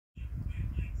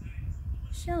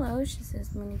Hello, she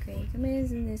says, Monique,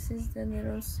 and this is the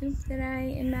little soup that I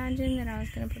imagined that I was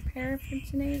going to prepare for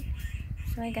tonight.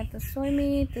 So I got the soy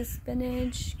meat, the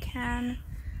spinach can,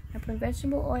 I put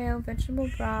vegetable oil, vegetable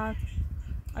broth,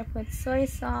 I put soy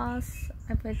sauce,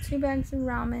 I put 2 bags of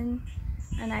ramen,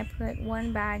 and I put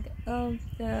 1 bag of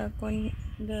the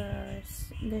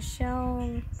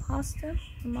shell pasta.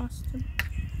 So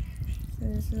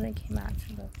this is what it came out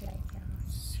to look like, y'all.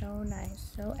 So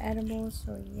nice, so edible,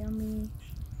 so yummy.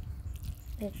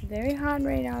 It's very hot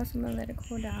right now, so I'm gonna let it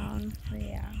cool down. But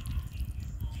yeah,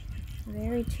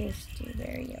 very tasty,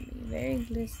 very yummy, very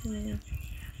glistening.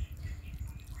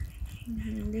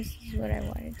 This is what I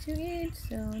wanted to eat,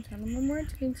 so tell them one more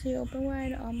to open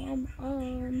wide,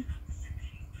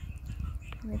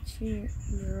 Let you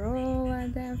roll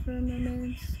at that for a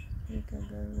moment. Take a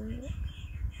good look.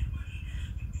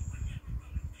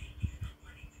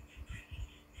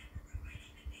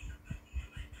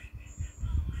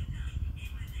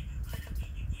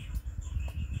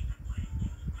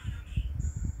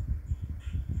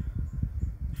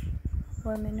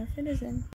 Women of citizen.